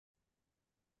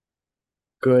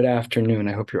Good afternoon.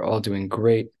 I hope you're all doing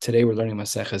great. Today we're learning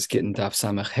Maseches Gittin Daf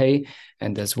Samach Hey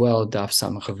and as well Daf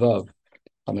Samach Vav.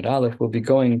 Amud Aleph, we'll be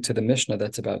going to the Mishnah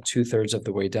that's about 2/3 of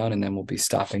the way down, and then we'll be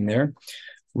stopping there.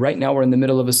 Right now we're in the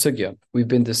middle of a sugya. We've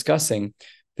been discussing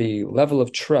the level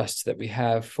of trust that we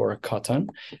have for a katan,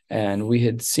 and we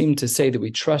had seemed to say that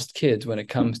we trust kids when it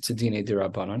comes to dinei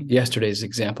dirabanan. Yesterday's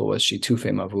example was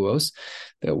shitufe mavuos,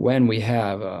 that when we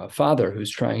have a father who's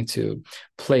trying to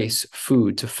place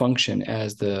food to function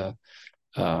as the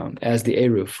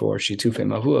eruv for shitufe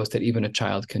mavuos, that even a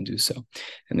child can do so.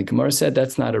 And the Gemara said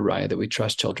that's not a raya that we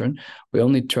trust children. We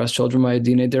only trust children by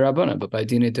dinei derabbanan, but by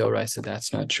dinei deoraisa,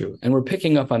 that's not true. And we're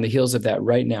picking up on the heels of that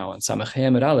right now on Samach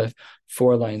Hamid Aleph,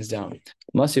 4 lines down.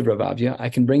 Masiv Ravavia, I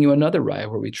can bring you another raya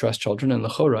where we trust children, and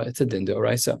lechora, it's a din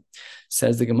deoraisa.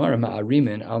 Says the Gemara,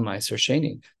 ma'arimin al meiser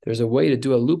sheni. There's a way to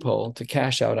do a loophole to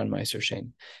cash out on meiser sheni.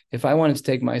 If I wanted to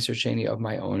take meiser sheni of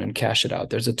my own and cash it out,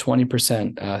 there's a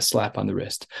 20% slap on the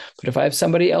wrist. But if I have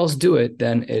somebody else do it,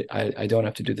 then I don't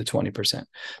have to do the 20%.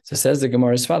 So says the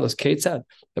Gemara as follows, Ketzad.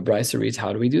 The Brisa reads,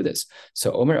 how do we do this?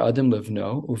 So Omer Adam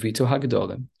Livno Uvito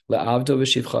Hagadolim.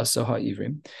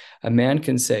 A man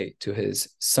can say to his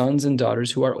sons and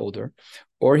daughters who are older,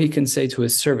 or he can say to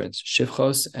his servants,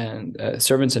 shivchos and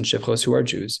shivchos who are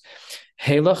Jews,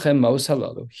 Heilachem mos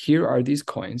halalu. Here are these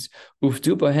coins.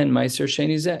 Ufdu bohen meiser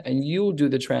sheni, and you do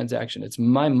the transaction. It's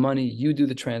my money. You do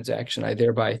the transaction. I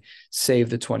thereby save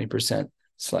the 20%.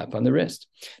 Slap on the wrist.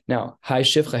 Now, hi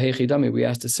shivcha hechidami. We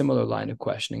asked a similar line of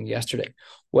questioning yesterday.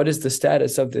 What is the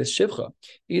status of this shivcha?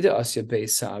 Ida asya beis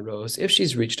saros. If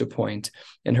she's reached a point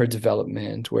in her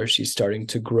development where she's starting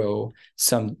to grow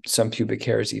some pubic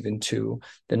hairs even too,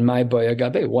 then my boya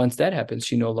gabe. Once that happens,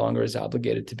 she no longer is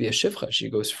obligated to be a shivcha. She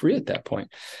goes free at that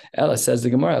point. Ella says the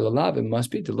Gemara, lalav, it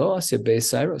must be the lo asya beis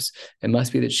saros. It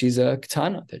must be that she's a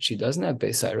ketana, that she doesn't have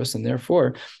beis saros, and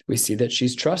therefore we see that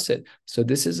she's trusted. So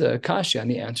this is a kasha on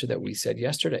the answer that we said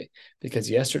yesterday, because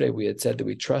yesterday we had said that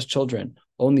we trust children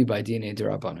only by dinei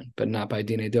derabanan, but not by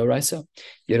dinei deoraisa.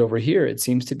 Yet over here, it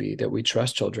seems to be that we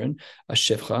trust children, a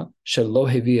shivcha, shelo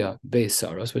hevia beis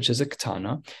saros, which is a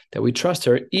ketana, that we trust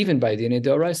her even by dinei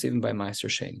deoraisa, even by meiser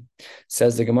sheni.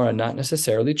 Says the Gemara, not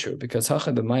necessarily true, because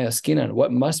hacha b'maya skinan,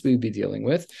 what must we be dealing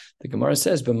with? The Gemara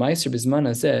says, b'meiser bizman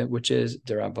hazeh, which is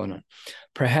derabanan.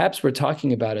 Perhaps we're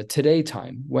talking about a today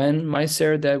time, when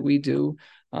meiser that we do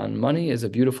on money is a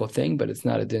beautiful thing, but it's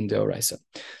not a din deoraisa.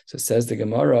 So says the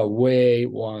Gemara, wait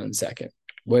one second.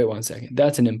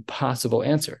 That's an impossible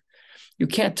answer. You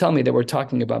can't tell me that we're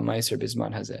talking about meiser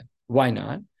bizman hazeh. Why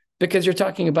not? Because you're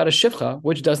talking about a shivcha,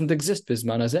 which doesn't exist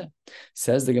bizman hazeh.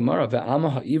 Says the Gemara,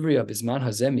 ve'ama ha'ivriya bizman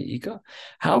hazeh mi'ika.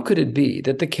 How could it be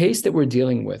that the case that we're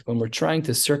dealing with when we're trying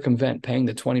to circumvent paying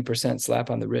the 20% slap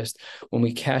on the wrist when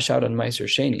we cash out on meiser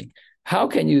sheni, how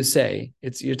can you say,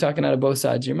 you're talking out of both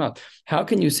sides of your mouth, how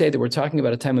can you say that we're talking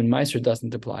about a time when meiser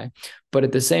doesn't apply, but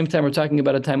at the same time we're talking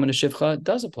about a time when a shivcha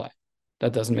does apply?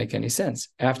 That doesn't make any sense.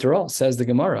 After all, says the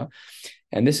Gemara,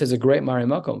 and this is a great mari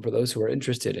makom for those who are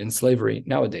interested in slavery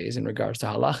nowadays in regards to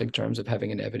halachic terms of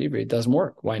having an eved ivri. It doesn't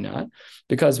work. Why not?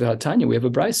 Because v'hatanya, we have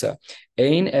a brisa.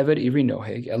 Ein eved ivri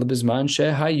noheg el bizman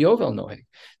sheha yovel noheg.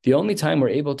 The only time we're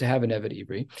able to have an eved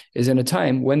ivri is in a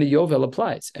time when the yovel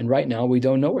applies. And right now we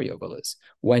don't know where yovel is.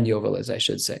 When yovel is, I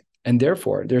should say. And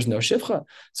therefore, there's no shivcha.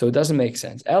 So it doesn't make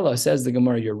sense. Ella, says the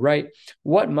Gemara, you're right.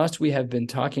 What must we have been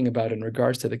talking about in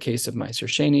regards to the case of meiser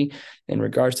sheni, in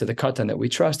regards to the katan that we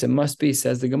trust? It must be,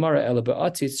 says the Gemara, Ella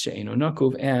ba'atzitz she'eino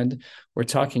nakuv, and we're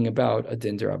talking about a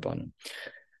din derabanan.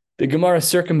 The Gemara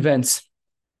circumvents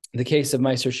the case of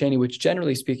meiser sheni, which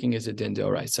generally speaking is a din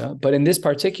deoraisa, but in this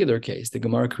particular case, the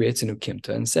Gemara creates an ukimta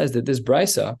and says that this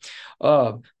brisa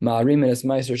of ma'arim es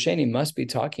meiser sheni must be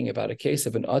talking about a case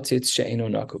of an atzitz she'eino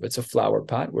nakuv. It's a flower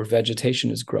pot where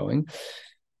vegetation is growing.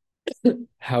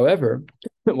 However,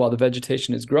 while the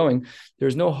vegetation is growing,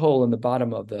 there's no hole in the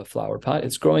bottom of the flower pot.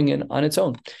 It's growing in on its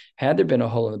own. Had there been a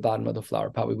hole in the bottom of the flower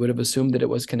pot, we would have assumed that it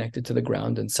was connected to the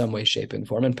ground in some way, shape, and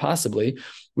form, and possibly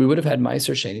we would have had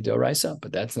meiser sheni deoraisa,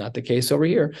 but that's not the case over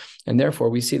here, and therefore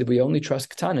we see that we only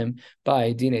trust ketanim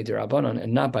by dinei derabanan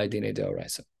and not by dinei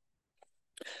deoraisa.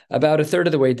 About a third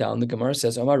of the way down, the Gemara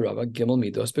says, Omar Rava, Gimel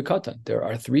Midos Bekatan. There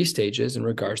are 3 stages in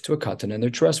regards to a katan and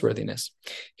their trustworthiness.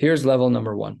 Here's level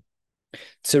number 1.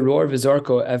 Tziror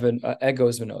v'zarko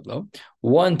egos v'nodlo.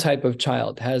 One type of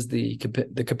child has the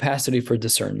capacity for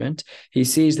discernment. He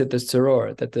sees that the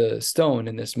tzaror, that the stone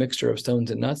in this mixture of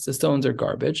stones and nuts, the stones are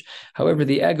garbage. However,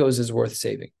 the egos is worth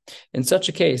saving. In such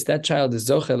a case, that child is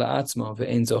zoche la'atzmo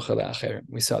ve'ein zoche la'acher.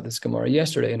 We saw this Gemara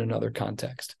yesterday in another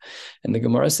context. And the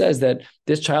Gemara says that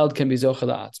this child can be zoche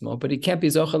la'atzmo, but he can't be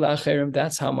zoche la'acherim.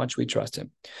 That's how much we trust him.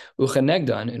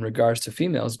 Uchanegdan, in regards to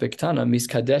females, biktana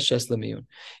miskadeshes lemiyun.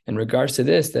 In regards to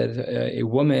this, that a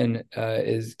woman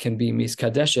can be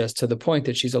miskadeshes to the point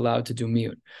that she's allowed to do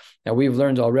miyun. Now, we've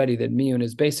learned already that miyun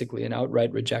is basically an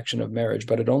outright rejection of marriage,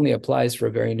 but it only applies for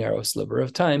a very narrow sliver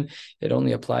of time. It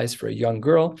only applies for a young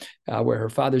girl where her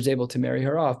father's able to marry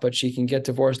her off, but she can get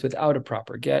divorced without a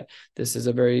proper get. This is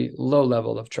a very low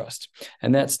level of trust.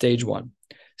 And that's stage one.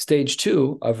 Stage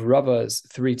two of Rava's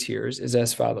 3 tiers is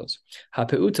as follows.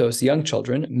 Hapeutos, young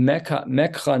children, mekhan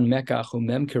mekachu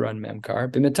memkiran memkar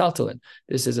b'metaltalin.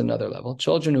 This is another level.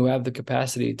 Children who have the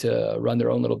capacity to run their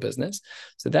own little business.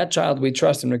 So that child we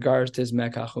trust in regards to his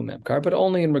mekachu memkar, but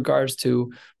only in regards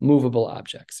to movable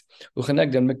objects.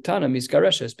 Uchanegdan mektana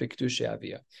miskareshes b'kedushe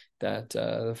avia. That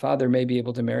the father may be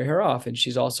able to marry her off, and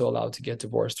she's also allowed to get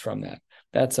divorced from that.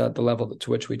 That's the level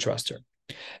to which we trust her.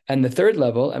 And the third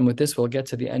level, and with this we'll get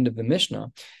to the end of the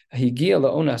Mishnah, higia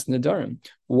la'onas nedarim.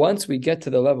 Once we get to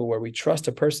the level where we trust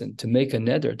a person to make a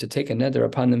neder, to take a neder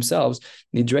upon themselves,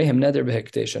 nidrehem neder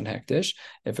b'hekdesh and hekdesh.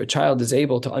 If a child is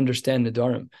able to understand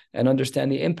nedarim and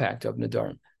understand the impact of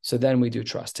nedarim, so then we do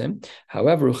trust him.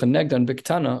 However, uchanegdan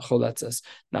biktana choletzas.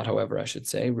 Not however, I should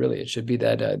say. Really, it should be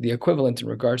that the equivalent in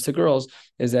regards to girls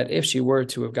is that if she were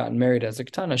to have gotten married as a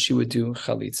ktana, she would do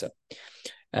chalitza.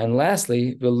 And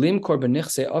lastly, when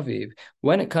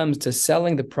it comes to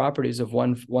selling the properties of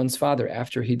one's father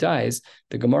after he dies,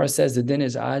 the Gemara says the din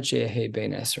is ad she'ehei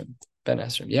ben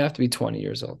esrim. You have to be 20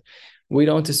 years old. We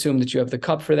don't assume that you have the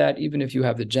cup for that, even if you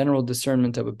have the general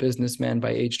discernment of a businessman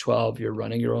by age 12, you're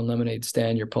running your own lemonade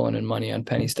stand, you're pulling in money on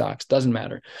penny stocks, doesn't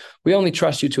matter. We only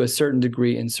trust you to a certain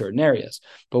degree in certain areas.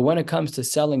 But when it comes to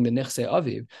selling the nichse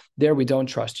aviv, there we don't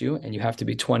trust you, and you have to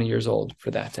be 20 years old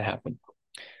for that to happen.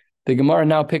 The Gemara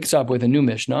now picks up with a new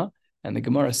Mishnah, and the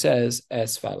Gemara says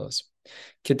as follows.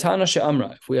 Kitana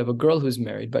she'amra, if we have a girl who's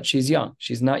married, but she's young,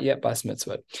 she's not yet bas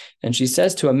mitzvah, and she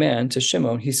says to a man, to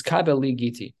Shimon, hiskabel li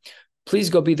giti, please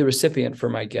go be the recipient for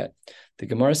my get. The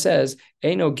Gemara says,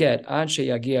 Eino get ad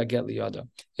sheyagia get liyada.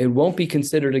 It won't be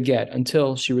considered a get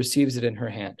until she receives it in her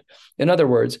hand. In other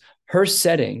words, her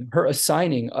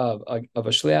assigning of a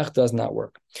shliach does not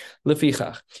work.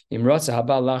 Lefichach, imratza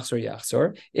habal lachzor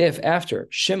yachzor, if after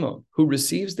Shimon, who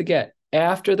receives the get,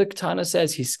 after the Ketana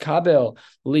says hiskabel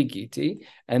ligiti,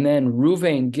 and then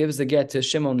Ruvain gives the get to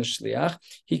Shimon the shliach,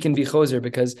 he can be choser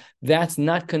because that's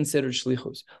not considered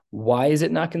shlichus. Why is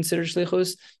it not considered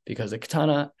shlichus? Because the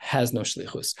Ketana has no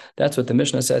shlichus. That's what the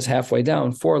Mishnah says halfway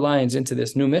down, 4 lines into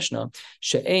this new Mishnah.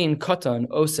 She'ein katan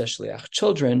ose shliach.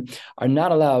 Children are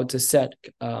not allowed to set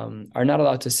for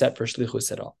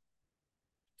shlichus at all.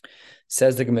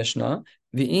 Says the Mishnah,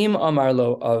 V'im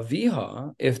amarlo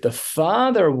aviha, if the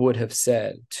father would have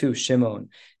said to Shimon,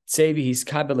 Tsevi his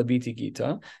kabelabiti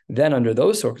gita, then under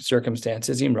those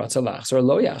circumstances, im ratza lachzor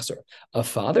lo yachzor. A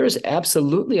father is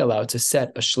absolutely allowed to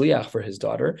set a shliach for his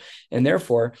daughter, and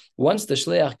therefore, once the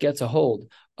shliach gets a hold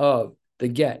of the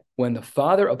get, when the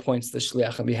father appoints the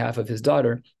shliach on behalf of his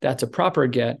daughter, that's a proper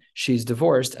get, she's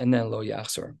divorced, and then lo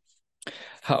yachzor.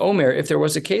 Ha'omer, if there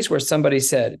was a case where somebody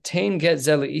said, Tain get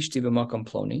zela ishti b'makom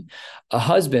ploni, a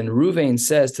husband, Ruvain,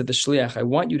 says to the shliach, I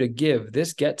want you to give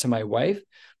this get to my wife,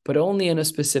 but only in a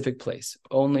specific place,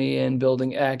 only in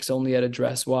building X, only at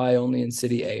address Y, only in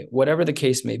city A, whatever the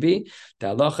case may be,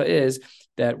 the halacha is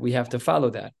that we have to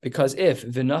follow that. Because if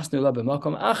v'nasnu la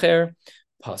b'makom acher,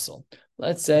 puzzle.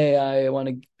 Let's say I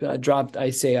want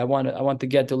the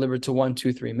get delivered to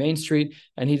 123 Main Street,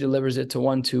 and he delivers it to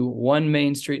 121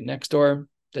 Main Street next door.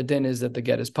 The din is that the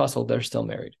get is puzzled, they're still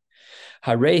married.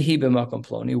 Harehi b'makom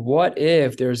ploni. What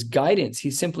if there's guidance?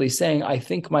 He's simply saying, I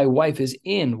think my wife is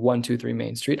in 123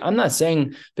 Main Street. I'm not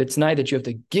saying that tonight that you have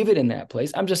to give it in that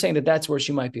place. I'm just saying that that's where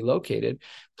she might be located.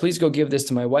 Please go give this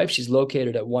to my wife. She's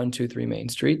located at 123 Main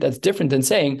Street. That's different than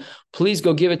saying, please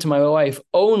go give it to my wife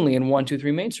only in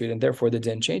 123 Main Street. And therefore the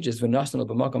din changes. V'nasnu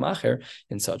b'makom acher,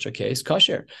 in such a case,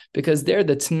 kasher. Because there,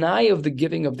 the t'nai of the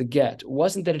giving of the get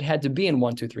wasn't that it had to be in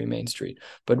 123 Main Street,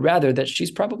 but rather that she's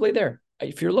probably there.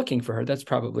 If you're looking for her, that's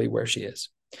probably where she is.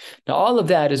 Now, all of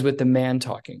that is with the man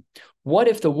talking. What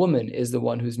if the woman is the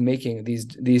one who's making these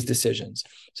decisions?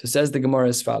 So says the Gemara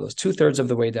as follows, 2/3 of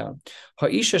the way down.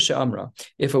 Ha'isha she'amra,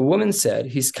 if a woman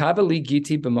said, Hiskabeli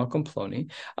giti b'makom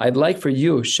ploni, I'd like for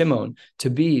you, Shimon,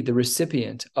 to be the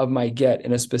recipient of my get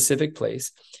in a specific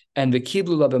place. and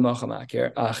v'kiblu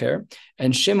b'macham acher,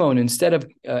 and Shimon, instead of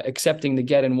accepting the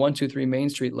get in 123 Main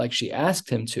Street like she asked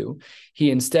him to,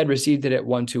 he instead received it at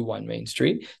 121 Main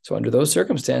Street. So under those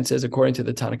circumstances, according to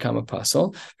the Tanakama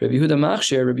Pasal, Rabbi Yehuda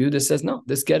Machshir, Rabbi Yehuda says, no,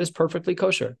 this get is perfectly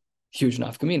kosher. Huge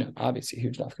nafkamina, obviously,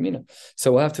 huge nafkamina.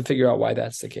 So we'll have to figure out why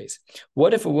that's the case.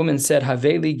 What if a woman said,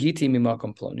 Haveli giti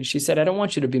mimakom ploni? She said, I don't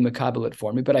want you to be makabelet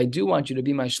for me, but I do want you to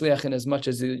be my shliach in as much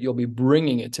as you'll be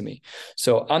bringing it to me.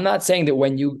 So I'm not saying that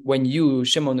when you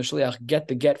Shimon the shliach, get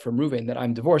the get from Reuven that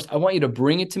I'm divorced. I want you to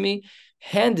bring it to me,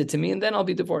 hand it to me, and then I'll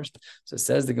be divorced. So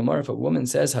says the Gemara, if a woman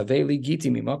says, Haveli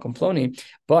giti mimakom ploni,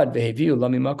 but veheviu la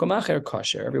mimakom acher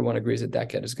kosher, everyone agrees that that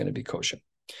get is going to be kosher.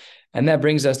 And that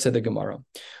brings us to the Gemara.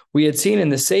 We had seen in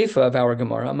the Seifa of our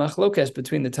Gemara, a machlokes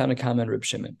between the Tanakama and Reb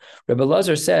Shimon. Rebbe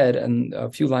Lazar said, and a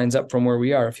few lines up from where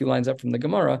we are, a few lines up from the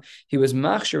Gemara, he was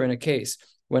machshir in a case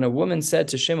when a woman said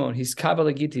to Shimon, he's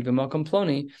kabbalah giti v'makom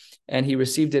ploni, and he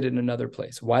received it in another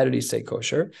place. Why did he say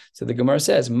kosher? So the Gemara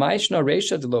says, Ma'ishna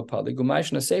reisha de lo palig,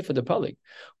 u'ma'ishna seifa de palig.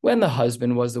 When the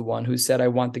husband was the one who said, I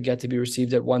want the get to be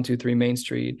received at 123 Main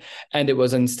Street, and it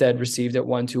was instead received at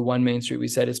 121 Main Street, we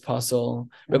said it's pasul.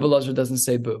 Rebbe Lazar doesn't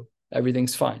say boo.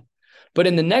 Everything's fine. But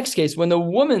in the next case, when the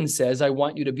woman says, I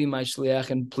want you to be my shliach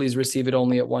and please receive it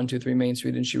only at 123 Main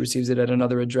Street, and she receives it at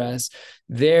another address,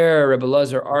 there Rebbe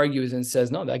Lazar argues and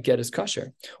says, no, that get is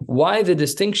kosher. Why the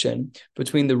distinction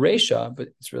between the Reisha, but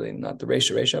it's really not the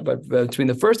Reisha, but between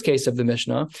the first case of the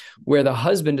Mishnah, where the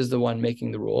husband is the one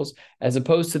making the rules, as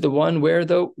opposed to the one where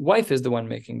the wife is the one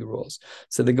making the rules?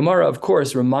 So the Gemara, of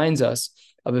course, reminds us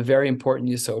of a very important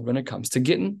yesod when it comes to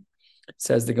Gittin.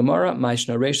 Says the Gemara,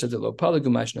 Ma'ishna Reisha de lo Palig,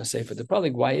 Ma'ishna Seifa de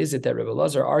Palig. Why is it that Rebbe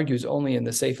Lazar argues only in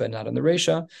the Seifa and not in the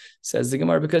Reisha? Says the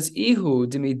Gemara, because Ihu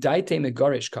dimi daite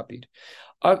megarish kapid.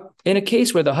 In a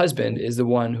case where the husband is the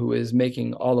one who is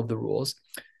making all of the rules,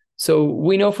 so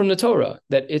we know from the Torah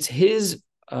that it's his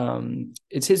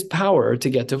power to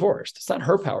get divorced. It's not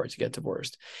her power to get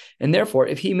divorced, and therefore,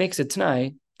 if he makes a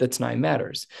t'nai, the t'nai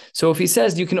matters. So if he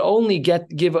says you can only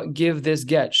give this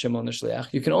get, Shimon the Shliach,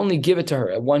 you can only give it to her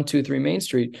at 123 Main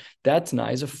Street, that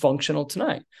t'nai is a functional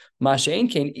t'nai.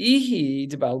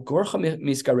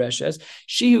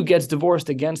 She who gets divorced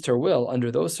against her will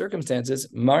under those circumstances,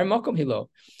 mar makom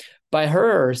hilo. By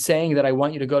her saying that I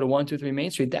want you to go to 123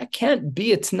 Main Street, that can't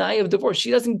be a t'nai of divorce.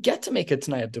 She doesn't get to make a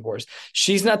t'nai of divorce.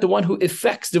 She's not the one who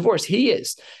effects divorce. He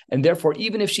is. And therefore,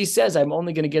 even if she says, I'm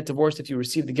only going to get divorced if you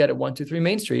receive the get at 123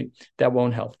 Main Street, that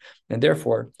won't help. And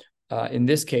therefore, in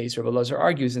this case, Rebbe Lazar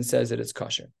argues and says that it's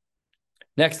kosher.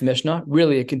 Next Mishnah,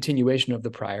 really a continuation of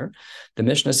the prior. The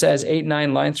Mishnah says,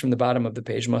 8-9 lines from the bottom of the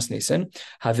page, Masnisen,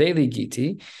 Haveli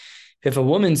Giti. If a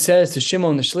woman says to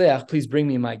Shimon the Shliach, please bring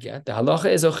me my get, the halacha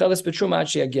is ocheles b'truma ad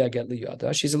sheyagia get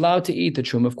liyada. She's allowed to eat the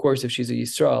truma, of course, if she's a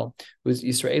Yisrael,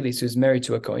 who's married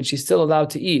to a Kohen. She's still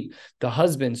allowed to eat the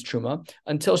husband's truma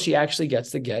until she actually gets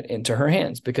the get into her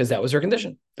hands, because that was her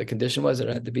condition. The condition was that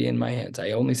it had to be in my hands.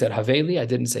 I only said haveli, I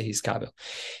didn't say he's kabel.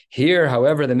 Here,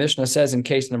 however, the Mishnah says in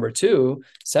case number 2,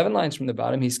 7 lines from the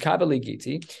bottom, he's kabeli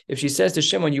giti. If she says to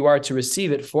Shimon, you are to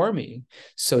receive it for me,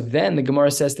 so then the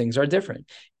Gemara says things are different.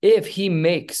 If she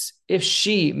makes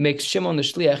Shimon the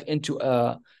Shliach into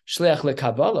a Shliach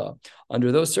lekabala,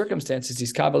 under those circumstances,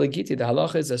 he's kabbalah giti. The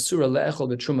halacha is asura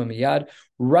le'echol b'truma miyad.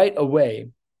 Right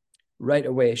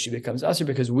away, she becomes asur,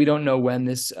 because we don't know when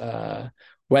the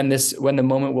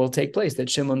moment will take place that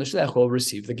Shimon the Shliach will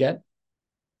receive the get.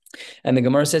 And the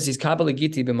Gemara says he's kabbalah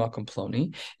giti b'makom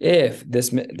ploni. If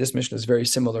this Mishnah is very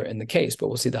similar in the case, but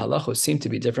we'll see the halachos seem to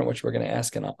be different, which we're going to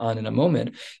ask on in a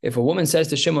moment. If a woman says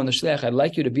to Shimon the Shliach, I'd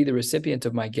like you to be the recipient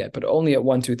of my get, but only at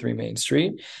 123 Main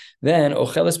Street, then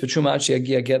ocheles b'truma ad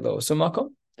sheyagia get lo oso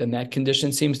makom, then that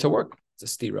condition seems to work.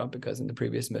 It's a stira, because in the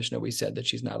previous Mishnah we said that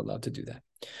she's not allowed to do that.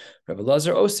 Rabbi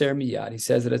Lazar oser miyad, he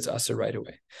says that it's asur right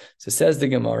away. So says the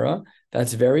Gemara,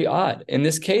 that's very odd. In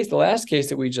this case, the last case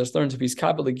that we just learned, if he's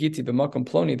kabbalah giti b'makom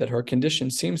ploni, that her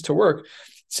condition seems to work,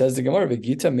 says the Gemara,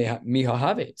 v'gita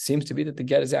mihahave, seems to be that the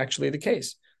get is actually the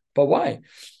case. But why?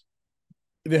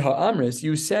 V'ha'amris,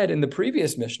 you said in the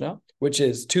previous Mishnah, which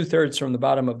is 2/3 from the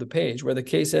bottom of the page, where the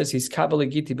case says he's kabbalah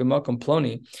giti b'makom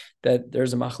ploni, that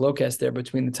there's a machlokes there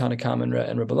between the Tanakam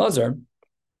and Rebbe Lazar.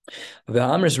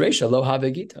 V'ha'amris reisha lo have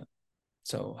gita.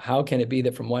 So how can it be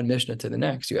that from one Mishnah to the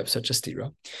next you have such a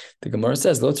stira? The Gemara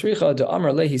says, Lo tzricha de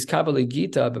amar lehis kabbalah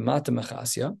gita b'mata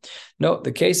mechasya. No,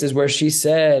 the case is where she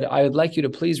said, I would like you to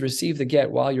please receive the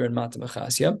get while you're in mata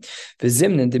mechasya.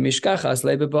 V'zimnin de mishkachas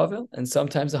le bebavel. And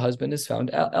sometimes the husband is found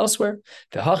elsewhere.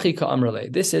 V'hachi ka amar le.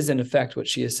 This is in effect what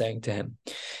she is saying to him.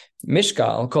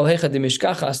 Mishkal, kol hecha de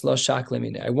mishkachas lo shak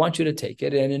lemine. I want you to take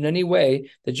it, and in any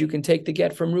way that you can take the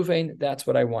get from Reuven, that's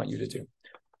what I want you to do.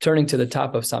 turning to the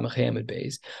top of Samach Hamid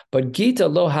Beis. But Gita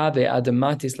lo have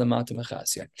adamatis lamata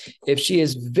mechasya. If she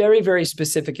is very, very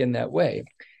specific in that way,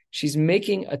 she's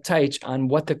making a taich on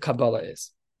what the Kabbalah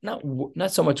is.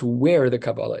 Not so much where the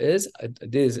Kabbalah is.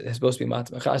 It is supposed to be Mat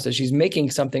Mechasya. She's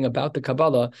making something about the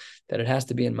Kabbalah that it has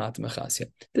to be in Mat Mechasya.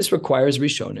 This requires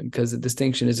Rishonim because the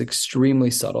distinction is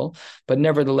extremely subtle, but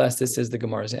nevertheless, this is the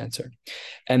Gemara's answer.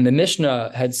 And the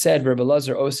Mishnah had said, Rebbe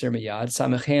Lazar Oser Miyad,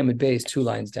 Samach Hamid Beis, 2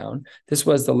 lines down. This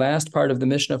was the last part of the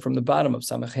Mishnah from the bottom of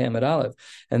Samach Hamid Aleph.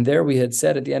 And there we had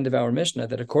said at the end of our Mishnah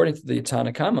that according to the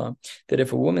Tana Kama, that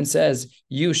if a woman says,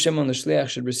 you, Shimon the Shliach,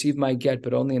 should receive my get,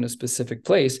 but only in a specific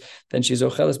place, then she's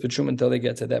ocheles b'trum until they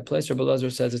get to that place. Rabbi Lazar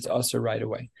says it's aser right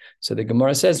away. So the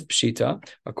Gemara says pshita.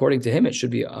 According to him, it should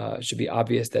be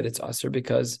obvious that it's aser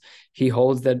because he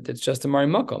holds that it's just a mari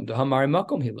makom. The hamari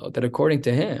makom hilo. That according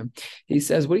to him, he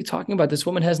says, what are you talking about? This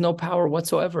woman has no power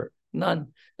whatsoever. None.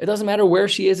 It doesn't matter where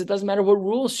she is. It doesn't matter what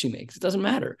rules she makes. It doesn't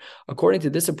matter. According to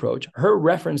this approach, her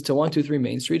reference to 123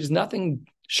 Main Street is nothing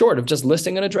short of just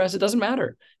listing an address. It doesn't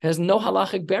matter. It has no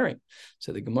halachic bearing.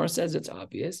 So the Gemara says it's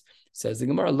obvious. Says the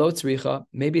Gemara, lo tzricha,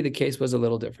 maybe the case was a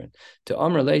little different. To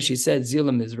Amr Le, she said,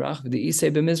 Zila Mizrach, the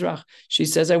Isei b'Mizrach. She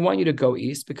says, I want you to go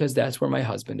east because that's where my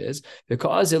husband is.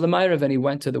 Because Ilamayrav, and he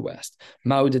went to the west.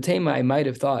 Ma'udatema, I might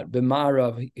have thought,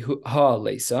 b'Ma'arav ha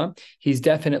Lesa, he's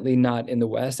definitely not in the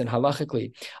west, and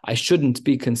halachically, I shouldn't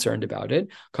be concerned about it.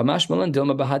 Kamash Malan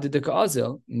Dilma Bahadid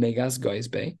Ka'azil, Megas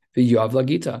Goizbe, v'Yoav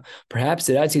Lagita. Perhaps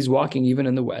that as he's walking even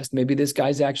in the west, maybe this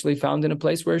guy's actually found in a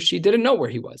place where she didn't know where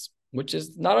he was, which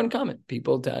is not uncommon.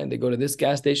 People, they go to this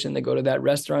gas station, they go to that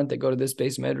restaurant, they go to this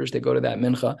base medrash, they go to that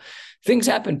mincha. Things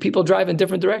happen. People drive in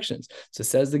different directions. So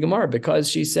says the Gemara, because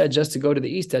she said just to go to the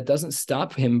east, that doesn't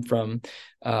stop him from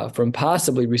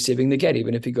possibly receiving the get,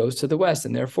 even if he goes to the west.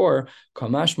 And therefore,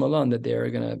 kamash malan,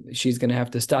 that she's gonna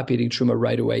have to stop eating truma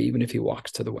right away, even if he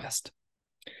walks to the west.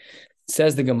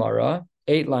 Says the Gemara,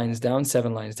 8 lines down,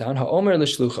 7 lines down. Ha'omer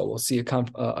l'shlucha. We'll see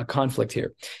a conflict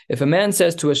here. If a man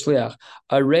says to a shliach,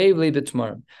 "Arev li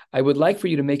b'tmarim," I would like for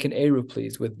you to make an eruv,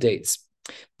 please, with dates.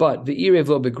 But the erev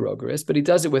lo begrogeris, but he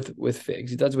does it with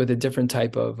figs. He does it with a different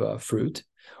type of fruit.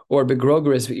 Or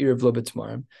begrogeris v'eruv lo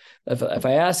b'tmarim. If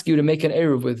I ask you to make an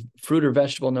eruv with fruit or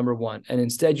vegetable number 1, and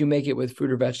instead you make it with fruit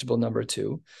or vegetable number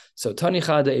 2, so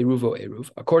tanichada eruvo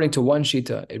eruv. According to one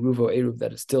shita, eruvo eruv,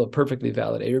 that is still a perfectly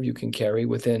valid eruv you can carry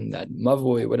within that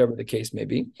mavoi, whatever the case may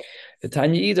be. The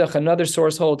Tanya Idach, another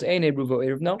source holds ein eruvo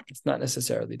eruv. No, it's not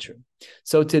necessarily true.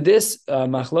 So to this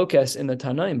machlokes in the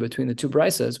Tanaim between the 2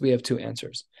 brisas, we have 2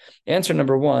 answers. Answer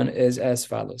number 1 is as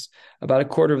follows, about a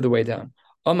quarter of the way down.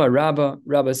 Omar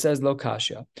Rabba says lo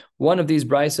kasha. One of these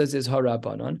brisas is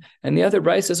harabanan, and the other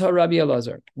brisa is harabi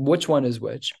Elazar. Which one is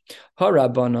which?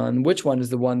 Harabanan, which one is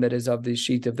the one that is of the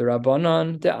sheet of the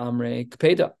Rabbanan, the Amre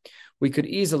Kpeda? We could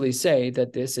easily say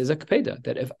that this is a Kpeda,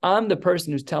 that if I'm the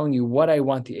person who's telling you what I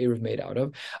want the eruv made out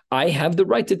of, I have the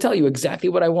right to tell you exactly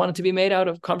what I want it to be made out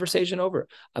of. Conversation over.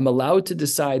 I'm allowed to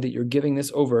decide that you're giving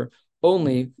this over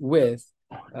only with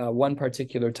one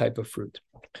particular type of fruit.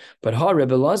 But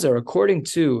Rebbe Lazar, according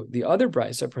to the other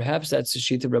brisa, perhaps that's the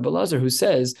sheet of Rebbe Lazar, who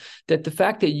says that the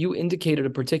fact that you indicated a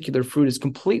particular fruit is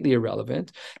completely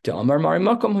irrelevant. To Amar Mari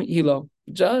Makom Hilo,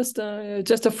 just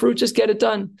a fruit, just get it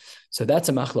done. So that's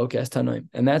a machlokes tanoim,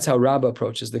 and that's how Rabba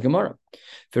approaches the Gemara.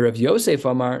 For Rav Yosef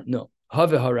Amar, no,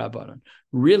 Have HaRabbanan.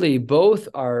 Really, both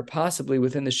are possibly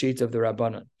within the sheet of the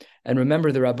Rabbanan. And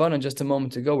remember, the Rabbanan just a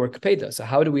moment ago were Kpeda. So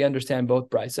how do we understand both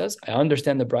brisas? I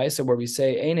understand the brisa where we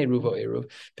say Ein Eruvo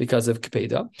Eruv because of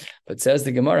Kpeda. But says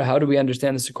the Gemara, how do we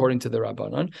understand this according to the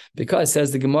Rabbanan? Because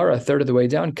says the Gemara, a third of the way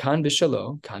down, Kan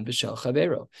B'Shalo, Kan B'Shel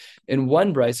Chavero. In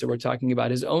one brisa, we're talking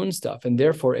about his own stuff, and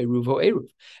therefore Eruvo Eruv.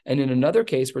 And in another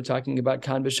case, we're talking about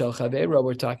Kan B'Shel Chavero,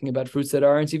 we're talking about fruits that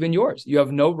aren't even yours. You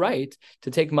have no right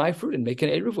to take my fruit and make an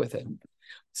Eruv with it.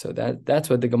 So that's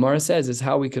what the Gemara says is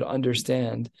how we could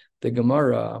understand the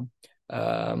Gemara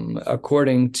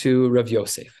according to Rav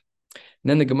Yosef. And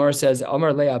then the Gemara says,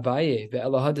 Amar le Abaye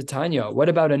ve'elaha Tanya. What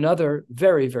about another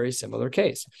very, very similar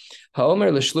case? Ha'omer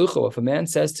l'shlucho, if a man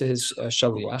says to his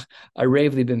shaliach,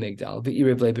 Arev li b'migdal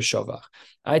ve'irev le b'shovach.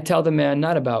 I tell the man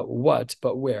not about what,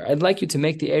 but where. I'd like you to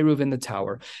make the eruv in the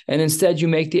tower, and instead you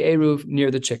make the eruv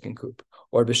near the chicken coop.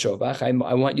 Or b'shovach,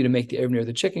 I want you to make the eruv near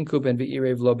the chicken coop and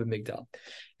ve'irev lo b'migdal.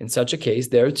 In such a case,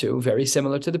 there too, very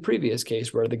similar to the previous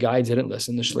case where the guy didn't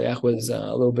listen, the shliach was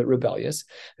a little bit rebellious.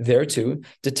 There too,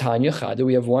 Tanya Chada,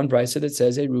 we have one brisa that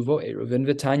says Eruvo Eruv, and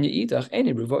Vitanya Idach,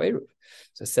 any Eruvo Eruv.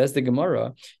 So says the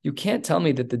Gemara, you can't tell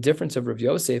me that the difference of Rav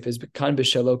Yosef is kan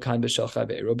b'shelo, kan b'shel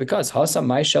chaveru, because hasam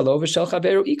mai shelo v'shel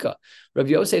chaveru ika. Rav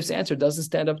Yosef's answer doesn't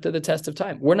stand up to the test of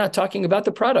time. We're not talking about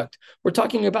the product. We're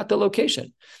talking about the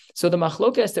location. So the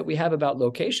machlokas that we have about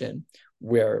location,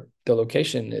 where the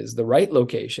location is the right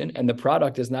location and the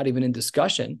product is not even in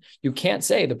discussion, you can't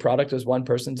say the product was one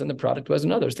person's and the product was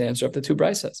another's to answer up the two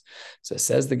brisas. So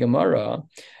says the Gemara,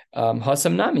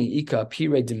 Hasam nami ika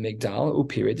pire de migdal u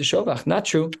pire de shovach. Not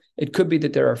true. It could be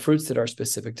that there are fruits that are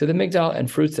specific to the migdal and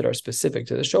fruits that are specific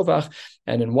to the shovach.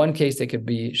 And in one case, they could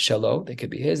be shelo, they could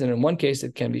be his. And in one case,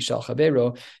 it can be shal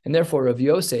chavero. And therefore, Rav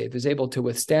Yosef is able to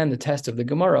withstand the test of the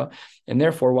Gemara. And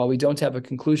therefore, while we don't have a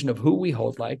conclusion of who we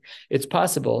hold like, it's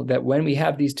possible that when we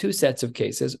have these two sets of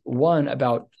cases, one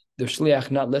about the shliach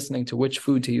not listening to which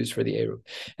food to use for the eruv,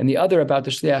 and the other about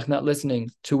the shliach not listening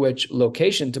to which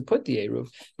location to put the eruv.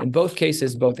 In both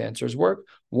cases, both answers work.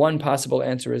 One possible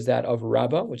answer is that of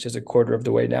Rabbah, which is a quarter of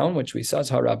the way down, which we saw is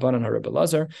HaRabbanan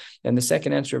HaRabbalazar. And the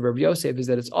second answer of Rav Yosef is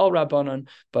that it's all Rabbanan,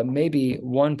 but maybe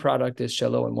one product is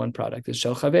Shelo and one product is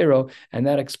Shel Chavero, and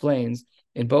that explains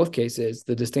in both cases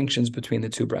the distinctions between the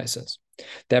two brisas.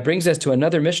 That brings us to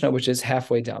another Mishnah, which is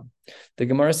halfway down. The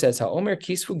Gemara says, "Ha'omer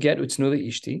kisvu get utznuli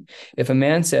ishti." If a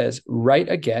man says, "Write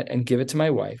a get and give it to my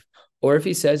wife," or if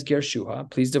he says, "Gershuha,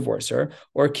 please divorce her,"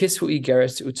 or "Kisvu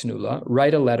igeres utznula,"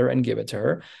 write a letter and give it to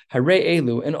her. Hare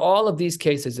elu. In all of these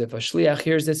cases, if a shliach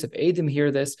hears this, if edim hear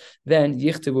this, then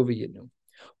yichtavu v'yidnu.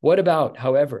 What about,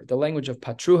 however, the language of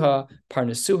patruha,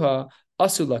 parnasuha,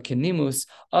 asula kinimus,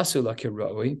 asula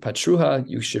kiroi, patruha,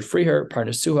 you should free her,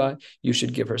 parnasuha, you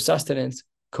should give her sustenance,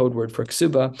 code word for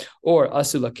ksuba, or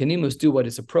asula kinimus, do what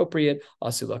is appropriate,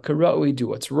 asula kiroi, do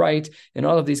what's right. In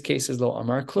all of these cases, lo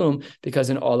amar klum, because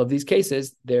in all of these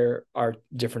cases, there are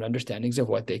different understandings of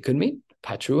what they could mean.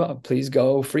 Patruha, please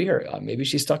go free her. Maybe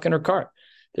she's stuck in her car.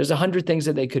 There's 100 things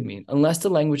that they could mean. Unless the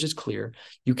language is clear,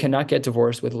 you cannot get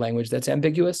divorced with language that's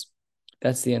ambiguous.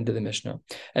 That's the end of the Mishnah.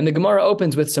 And the Gemara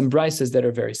opens with some brises that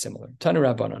are very similar. Tanu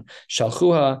Rabbanon,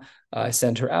 Shalchuha,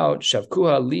 send her out.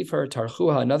 Shavkuha, leave her.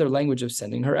 Tarchuha, another language of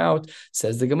sending her out.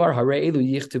 Says the Gemara, Hare elu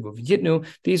yichtibu v'yitnu.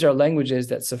 These are languages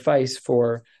that suffice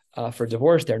for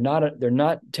divorce. They're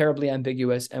not terribly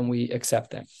ambiguous, and we accept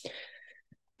them.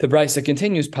 The Brisa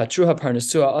continues, Patruha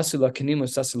parnasua asula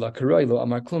kanimus asula karoilo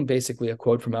amar klum, basically a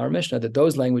quote from our Mishnah that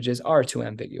those languages are too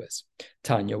ambiguous.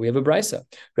 Tanya, we have a Brisa.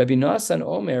 Rabbi Nasan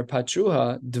Omer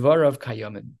Patruha dvarav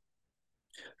kayamin.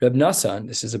 Reb Nasan,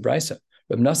 this is a Brisa.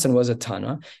 Reb Nasan was a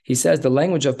Tana. He says the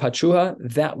language of Patruha,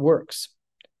 that works.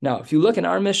 Now, if you look in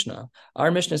our Mishnah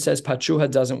says Patruha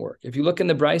doesn't work. If you look in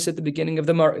the Brisa at the beginning of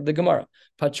the Gemara,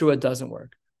 Patruha doesn't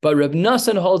work. But Reb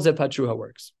Nasan holds that Patruha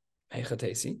works.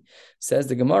 Says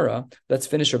the Gemara, let's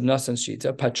finish Reb Nasan's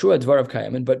shita. Patruha dvarav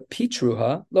kayamin, but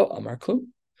pitruha lo amar klum.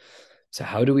 So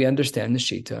how do we understand the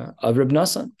shita of Reb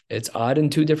Nasan? It's odd in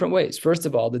two different ways. First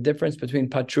of all, the difference between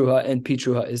patruha and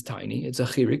pitruha is tiny. It's a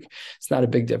chirik. It's not a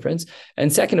big difference.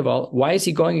 And second of all, why is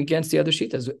he going against the other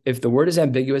shitas? If the word is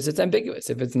ambiguous, it's ambiguous.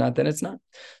 If it's not, then it's not.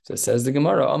 So it says the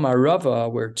Gemara, Amar Rava,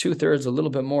 we're 2/3, a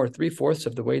little bit more, 3/4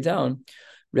 of the way down.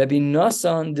 Rabbi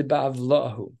Nasan de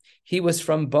Bavlahu. He was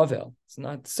from Bavel. It's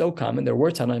not so common. There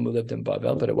were Tanaim who lived in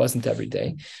Bavel, but it wasn't every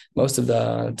day. Most of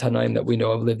the Tanaim that we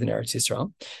know of lived in Eretz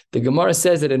Yisrael. The Gemara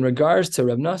says that in regards to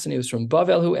Reb Nasan, he was from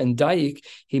Bavel, and Daik,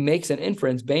 he makes an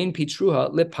inference, Bein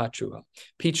Pitruha lip Patruha.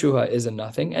 Pitruha is a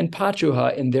nothing, and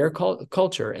Patruha in their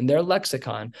culture, in their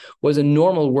lexicon, was a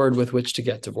normal word with which to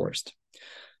get divorced.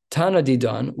 Tana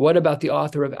Didan, what about the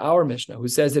author of our Mishnah, who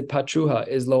says that Patruha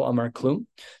is lo amar klum?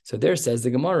 So there says the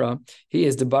Gemara, he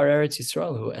is the bar Eretz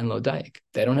Yisrael and lo daik.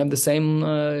 They don't have the same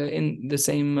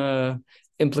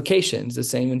implications, the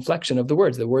same inflection of the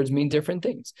words. The words mean different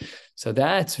things. So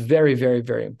that's very, very,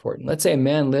 very important. Let's say a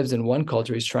man lives in one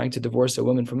culture, he's trying to divorce a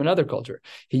woman from another culture.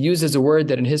 He uses a word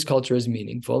that in his culture is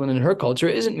meaningful and in her culture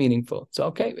isn't meaningful. So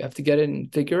okay, we have to get it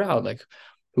and figure out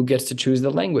who gets to choose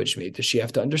the language? Does she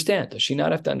have to understand? Does she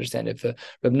not have to understand? If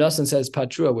Reb Nasan says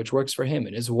Patrua, which works for him,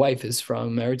 and his wife is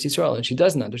from Eretz Yisrael, and she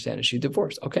doesn't understand, is she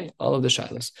divorced? Okay, all of the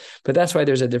shilas. But that's why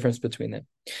there's a difference between them.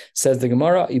 Says the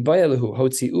Gemara, Ibayaluhu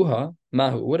hotziuha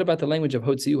mahu. What about the language of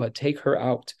hotziuha? Take her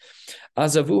out.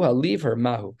 Azavuha, leave her,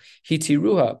 mahu.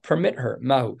 Hitiruha, permit her,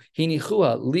 mahu.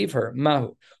 Hinichuha, leave her,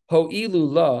 mahu.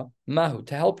 Ho'ilu la mahu,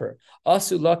 to help her.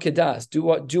 Asu la kedas,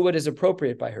 do what is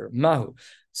appropriate by her. Mahu.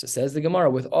 So says the Gemara,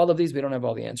 with all of these, we don't have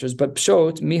all the answers, but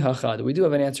pshot mihachad, we do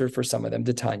have an answer for some of them.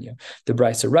 The Tanya. The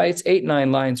Brisa writes,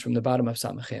 8-9 lines from the bottom of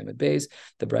Samach Hamid Beis.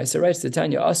 The Brisa writes, the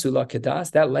Tanya, asu la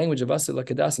kedas, that language of asu la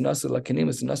kedas and asu la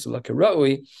kenimus and asu la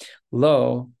kera'ui,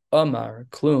 lo, amar,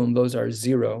 klum, those are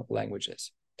 0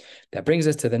 languages. That brings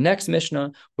us to the next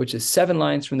Mishnah, which is 7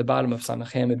 lines from the bottom of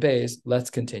Samach Hamid Beis. Let's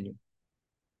continue.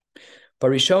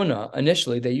 Barishona,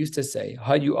 initially they used to say,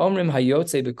 Hayu omrim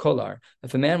hayotze bekolar,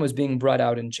 if a man was being brought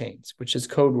out in chains, which is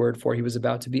code word for he was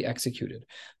about to be executed.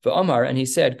 V'omar, and he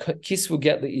said, Kisvu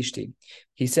get li'ishti.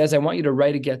 He says, I want you to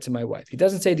write a get to my wife. He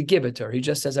doesn't say to give it to her. He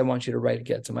just says, I want you to write a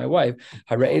get to my wife.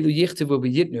 Hara'elu yichtivu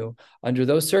b'yitnu. Under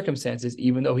those circumstances,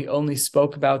 even though he only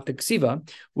spoke about the ksiva,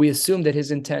 we assume that his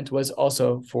intent was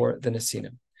also for the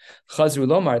nesinim. Chazru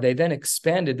Lomar, they then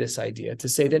expanded this idea to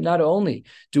say that not only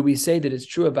do we say that it's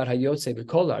true about Hayotze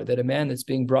B'Kolar, that a man that's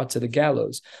being brought to the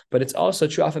gallows, but it's also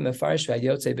true of Mefarish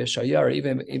Hayotze B'Shayar,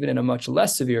 even in a much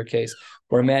less severe case,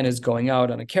 where a man is going out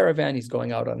on a caravan, he's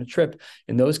going out on a trip.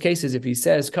 In those cases, if he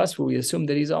says Kasfu, we assume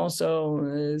that he's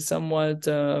also somewhat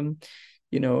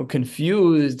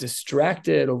confused,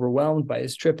 distracted, overwhelmed by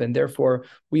his trip, and therefore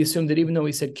we assume that even though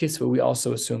he said Kisfu, we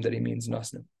also assume that he means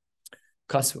Nasnu.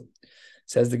 Kasfu.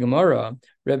 Says the Gemara,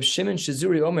 Reb Shimon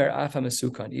Shizuri Omer Afa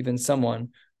Mesukan, even someone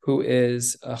who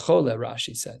is a chole,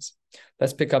 Rashi says.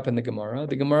 Let's pick up in the Gemara.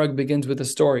 The Gemara begins with a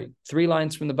story, 3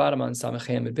 lines from the bottom on Samach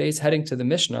Hamid Beis, heading to the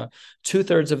Mishnah,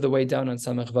 2/3 of the way down on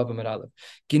Samach Vav Amud Aleph.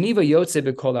 Geniva Yotze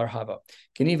B'Kol Arhava.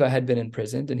 Geniva had been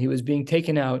imprisoned, and he was being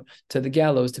taken out to the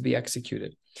gallows to be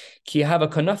executed. Ki Hava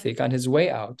Konafik, on his way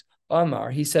out,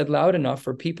 Amar, he said loud enough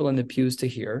for people in the pews to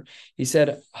hear. He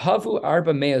said, Havu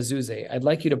arba mea zuze, I'd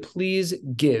like you to please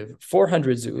give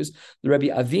 400 zuz, Rabbi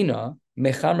Avina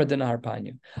mechamra de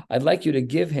naharpanyu. I'd like you to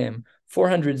give him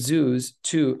 400 zuz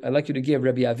I'd like you to give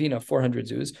Rabbi Avina 400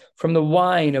 zuz from the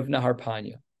wine of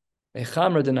naharpanyu.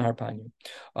 Mechamra de naharpanyu.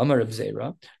 Amar Rav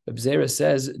Zera. Rav Zera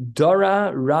says,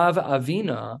 Dora Rav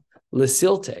Avina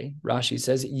Lesilte, Rashi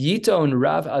says, Yiton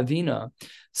Rav Avina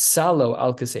Salo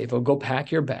al Kasefo, go pack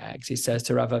your bags, he says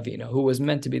to Rav Avina, who was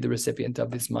meant to be the recipient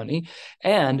of this money,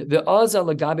 and the Aza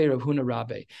Lagabe Rav Huna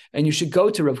Rabbe, and you should go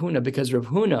to Rav Huna because Rav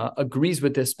Huna agrees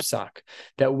with this psak,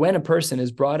 that when a person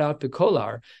is brought out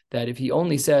Bikolar, that if he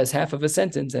only says half of a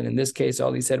sentence, and in this case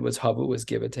all he said was Havu, was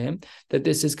given to him, that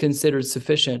this is considered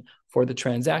sufficient for the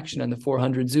transaction, and the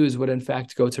 400 zuz would in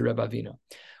fact go to Rav Avina.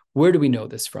 Where do we know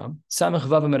this from? Samach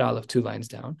Vav Amud Aleph, 2 lines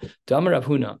down. Damar Rav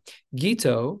Huna,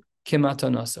 Gito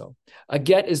Kimatanaso. A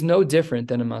get is no different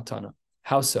than a matana.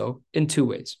 How so? In 2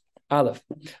 ways. Aleph,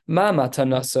 Ma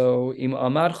matanaso im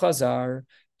amar chazar.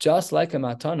 Just like a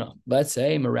matana, let's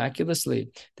say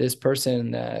miraculously, this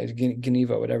person,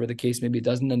 Geniva, whatever the case may be,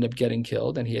 doesn't end up getting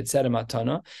killed, and he had said a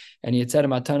matana,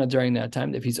 during that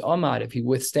time. If he's amad, if he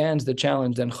withstands the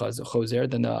challenge, then choser,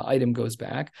 then the item goes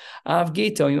back. Av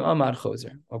gito you amad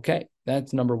choser. Okay,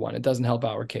 that's number 1. It doesn't help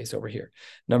our case over here.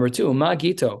 Number 2, ma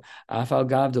gito afal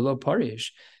gav de lo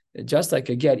parish. Just like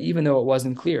a get, even though it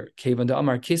wasn't clear, even though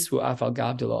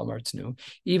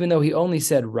he only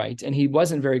said right, and he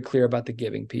wasn't very clear about the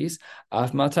giving piece, so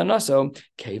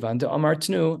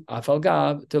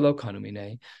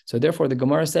therefore the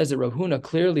Gemara says that Rav Huna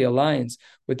clearly aligns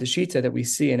with the shita that we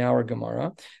see in our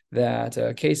Gemara, that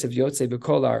a case of Yotze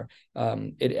B'Kolar,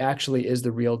 it actually is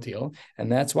the real deal, and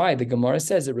that's why the Gemara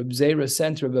says that Reb Zera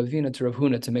sent Reb Avina to Rav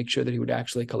Huna to make sure that he would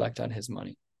actually collect on his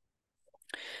money.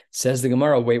 Says the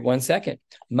Gemara, wait 1 second.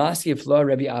 Masif lo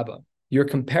Rabbi Abba. Your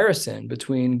comparison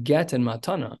between get and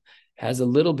matana has a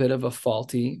little bit of a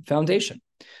faulty foundation.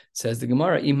 Says the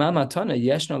Gemara, Ima matana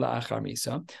yeshna la'achar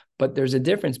misa. But there's a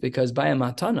difference, because by a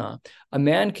matana, a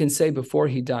man can say before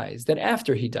he dies that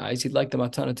after he dies, he'd like the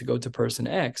matana to go to person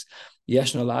X.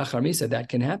 Yeshna la'achar misa, that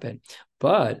can happen.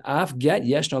 But af get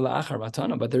yeshna la'achar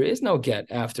matana, but there is no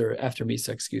get after misa,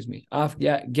 excuse me. Af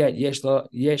get yeshna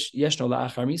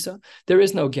la'achar misa, there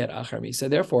is no get achar misa.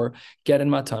 Therefore, get and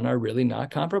matana are really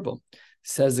not comparable.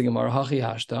 Says the Gemara, hachi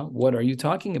hashta, what are you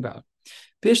talking about?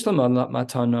 Bishlam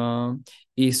matana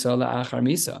isa la'achar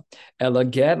misa, ela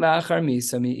get la'achar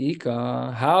misa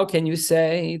mi'ika. How can you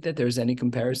say that there's any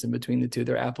comparison between the two?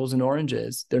 They're apples and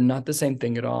oranges. They're not the same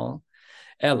thing at all.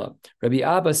 Ella, Rabbi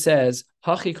Abba says,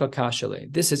 hachi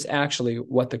kakashale. This is actually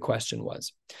what the question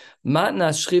was.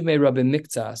 Matnas shchiv meira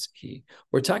b'miktzas he.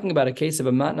 We're talking about a case of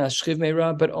a matnas shchiv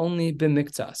meira, but only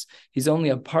b'miktzas. He's only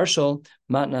a partial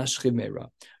matnas shchiv meira.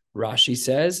 Rashi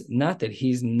says, not that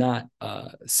he's not a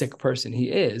sick person, he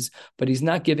is, but he's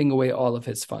not giving away all of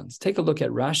his funds. Take a look at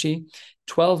Rashi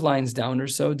 12 lines down or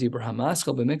so, Dibur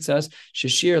Hamaschel b'miktzas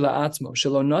sheshir la'atzmo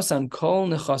shelo nosan kol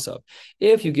nechasav.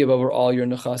 If you give over all your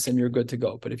nechasim, you're good to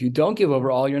go. But if you don't give over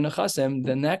all your nechasim,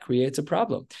 then that creates a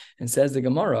problem. And says the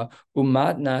Gemara,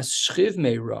 umatnas shchiv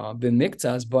meira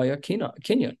b'miktzas baya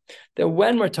kinyan. That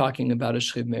when we're talking about a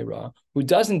shchiv meira who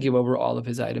doesn't give over all of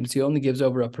his items, he only gives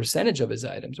over a percentage of his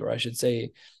items, or I should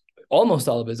say almost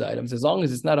all of his items. As long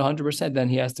as it's not 100%, then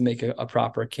he has to make a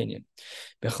proper kinyan.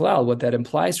 Bechlal, what that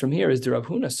implies from here is the Rav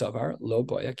Huna savar lo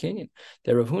boya kinyan.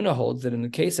 The Rav Huna holds that in the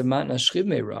case of matna shchiv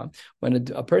meira, when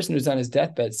a person who's on his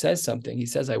deathbed says something, he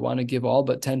says, I want to give all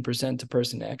but 10% to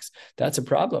person X, that's a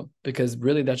problem, because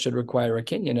really that should require a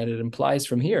kinyan. And it implies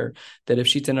from here that if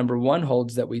Shita number 1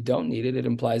 holds that we don't need it, it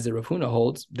implies that Rav Huna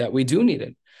holds that we do need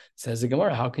it. Says the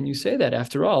Gemara, how can you say that?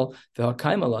 After all,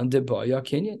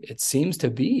 it seems to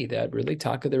be that really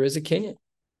taka there is a kinyan,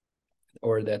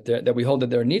 or that we hold that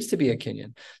there needs to be a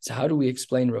kinyan. So how do we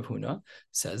explain Rav Huna?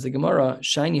 Says the Gemara,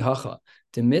 shiny hacha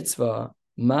de mitzvah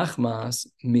machmas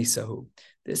misahu.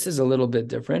 This is a little bit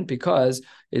different because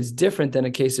it's different than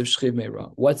a case of shchiv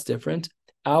meira. What's different?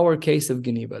 Our case of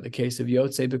Geniva, the case of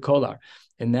Yotzei B'Kolar.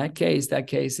 In that case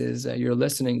is you're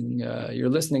listening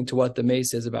to what the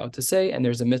mace is about to say, and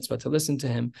there's a mitzvah to listen to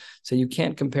him. So you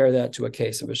can't compare that to a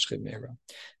case of a shchiv meira.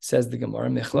 Says the Gemara,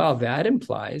 Michlal, that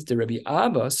implies the Rabbi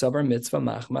Abba sabar mitzvah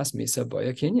machmas misa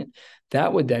boya kinyan.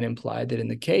 That would then imply that in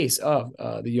the case of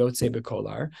the Yotzei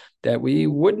B'Kolar, that we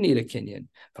would need a kinyan.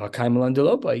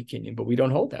 But we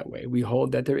don't hold that way. We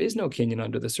hold that there is no kinyan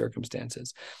under the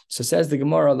circumstances. So says the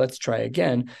Gemara, let's try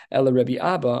again. Ela Rabbi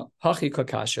Abba hachi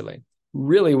kakashele.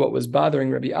 Really, what was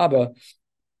bothering Rabbi Abba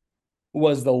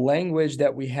was the language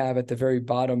that we have at the very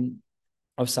bottom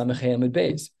of Samech Hamid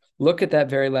Beis. Look at that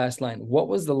very last line. What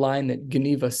was the line that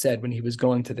Geniva said when he was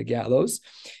going to the gallows?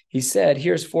 He said,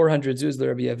 here's 400 zuz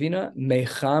Rabbi Avina,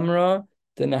 mechamra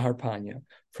de Naharpanya,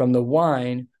 from the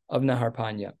wine of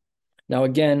Naharpanya. Now,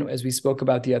 again, as we spoke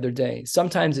about the other day,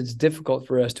 sometimes it's difficult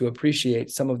for us to appreciate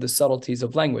some of the subtleties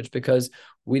of language because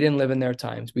we didn't live in their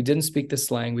times. We didn't speak the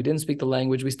slang. We didn't speak the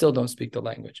language. We still don't speak the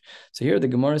language. So here the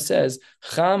Gemara says,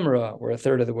 Chamra, we're a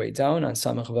third of the way down on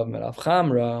Samach Vav Merav.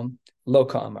 Chamra, lo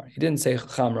ka'amar. He didn't say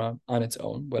Chamra on its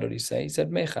own. What did he say? He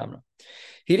said Me Chamra.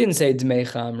 He didn't say Dmei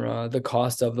Chamra, the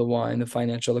cost of the wine, the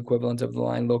financial equivalent of the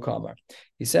wine, lo ka'amar.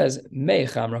 He says Me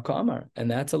Chamra ka'amar.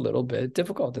 And that's a little bit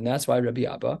difficult. And that's why Rabbi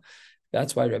Abba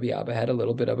had a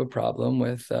little bit of a problem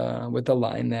with the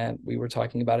line that we were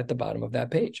talking about at the bottom of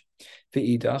that page.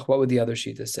 V'idach, what would the other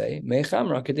shita say?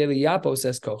 Mechamra kedeli yapo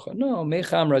says kocha. No,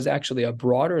 mechamra is actually a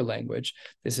broader language.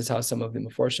 This is how some of the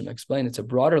Meforshim explain. It's a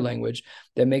broader language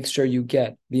that makes sure you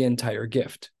get the entire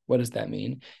gift. What does that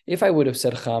mean? If I would have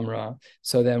said chamra,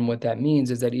 so then what that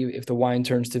means is that if the wine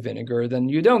turns to vinegar, then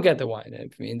you don't get the wine.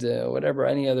 It means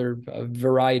any other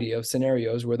variety of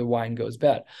scenarios where the wine goes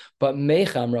bad. But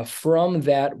mechamra, from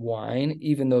that wine,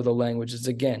 even though the language is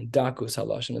again dakus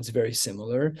halash, and it's very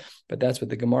similar, but that's what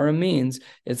the Gemara means.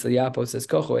 It's liyapo says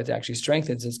kocho. It actually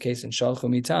strengthens its case in shalchu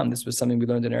mitam. This was something we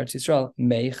learned in Eretz Yisrael.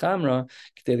 Mechamra,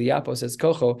 liyapo says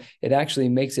kocho. It actually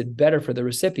makes it better for the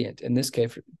recipient. In this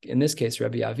case,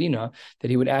 Rabbi Avina,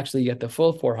 that he would actually get the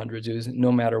full 400 zuz,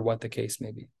 no matter what the case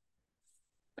may be.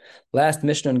 Last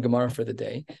Mishnah and Gemara for the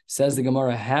day, says the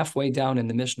Gemara halfway down in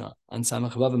the Mishnah on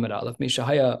Samach Vav Amud Aleph,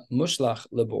 Mishahaya Mushlach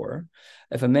Lebor,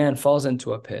 if a man falls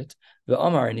into a pit, the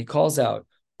Amar, and he calls out,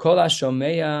 Kol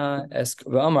HaShomeya es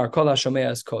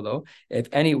kolo.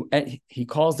 He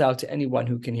calls out to anyone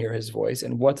who can hear his voice,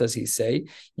 and what does he say?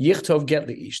 Yichtov get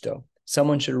li ishto.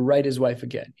 Someone should write his wife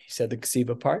again. He said the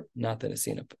ksiva part, not the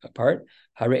nesina part.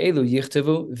 Hare'elu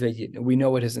yichtavu v'yid. We know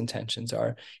what his intentions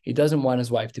are. He doesn't want his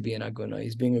wife to be an aguna.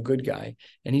 He's being a good guy,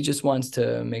 and he just wants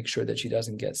to make sure that she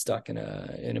doesn't get stuck in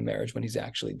a marriage when he's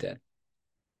actually dead.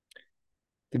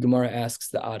 The Gemara asks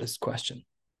the oddest question.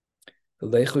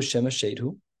 V'leichu shema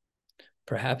shedhu.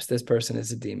 Perhaps this person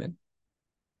is a demon.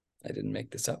 I didn't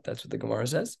make this up. That's what the Gemara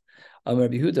says. Amar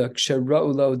Rabbi Yehuda,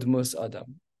 kshera'u lo dmus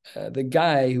adam. The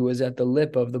guy who was at the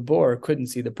lip of the boar couldn't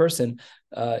see the person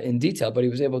in detail, but he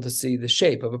was able to see the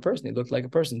shape of a person. He looked like a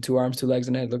person, 2 arms, 2 legs,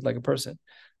 and a head, looked like a person.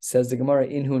 Says the Gemara,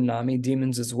 inhu nami,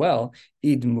 demons as well,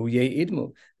 idmu ye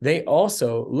idmu. They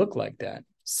also look like that.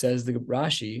 Says the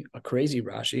Rashi, a crazy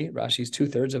Rashi. Rashi's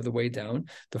 2/3 of the way down.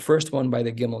 The first one by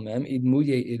the Gimel Mem, idmu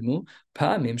ye idmu,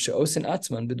 pa'amim she'osin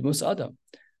atzman b'dmus adam.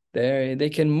 They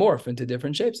can morph into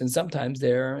different shapes, and sometimes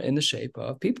they're in the shape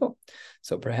of people.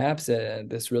 So perhaps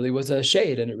this really was a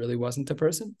shade, and it really wasn't a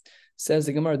person. Says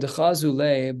the Gemara, Dechazu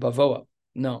le bavoa.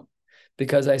 No,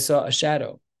 because I saw a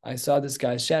shadow. I saw this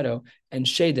guy's shadow, and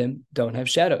shadim don't have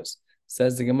shadows.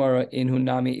 Says the Gemara, Inhu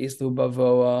nami islu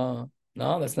bavoa.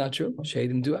 No, that's not true.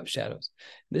 Shadim do have shadows.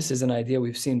 This is an idea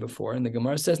we've seen before. And the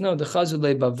Gemara says, no, the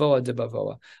chazule bavoa de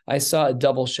bavoa. I saw a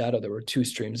double shadow. There were two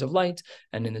streams of light.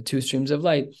 And in the two streams of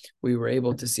light, we were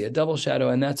able to see a double shadow.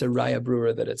 And that's a raya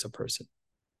brewer that it's a person.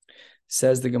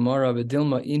 Says the Gemara,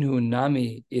 Vidilma inhu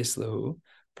nami islahu.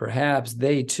 Perhaps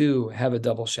they too have a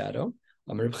double shadow.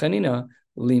 Amar Chanina,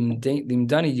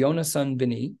 limdani Yonasan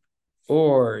bini,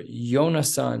 or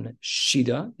Yonasan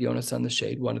Shida, Yonasan the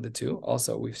shade, one of the two.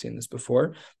 Also, we've seen this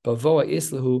before. Bavoa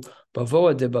islahu,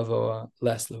 bavoa de bavoa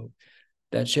leslahu.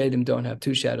 That shadim don't have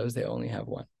two shadows, they only have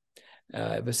one.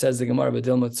 But says the Gemara,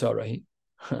 Badilma Tzorahi.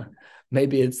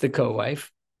 Maybe it's the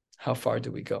co-wife. How far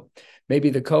do we go?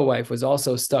 Maybe the co-wife was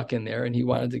also stuck in there, and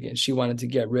she wanted to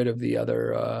get rid of the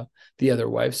other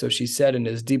wife. So she said in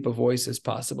as deep a voice as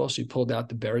possible, she pulled out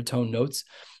the baritone notes,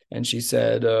 and she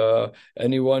said,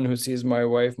 anyone who sees my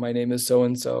wife, my name is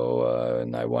so-and-so,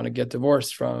 and I want to get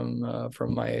divorced from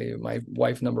my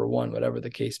wife number one, whatever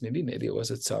the case may be. Maybe it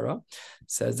was a tzara.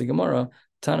 Says the Gemara,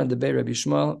 Tana de Rabbi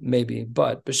Shmuel, maybe,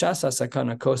 but b'shasa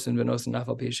sakana kosin v'nosin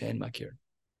nafal pi she'en makir.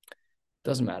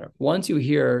 Doesn't matter. Once you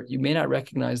hear, you may not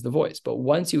recognize the voice, but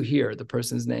once you hear the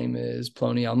person's name is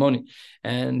Ploni Almoni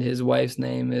and his wife's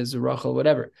name is Rachel,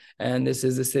 whatever, and this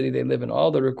is the city they live in, all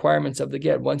the requirements of the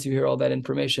get, once you hear all that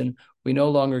information, we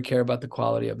no longer care about the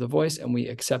quality of the voice and we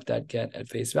accept that get at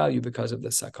face value because of the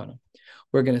sakana.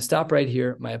 We're going to stop right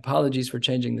here. My apologies for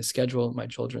changing the schedule. My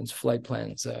children's flight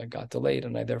plans got delayed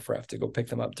and I therefore have to go pick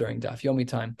them up during Daf Yomi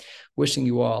time. Wishing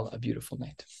you all a beautiful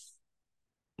night.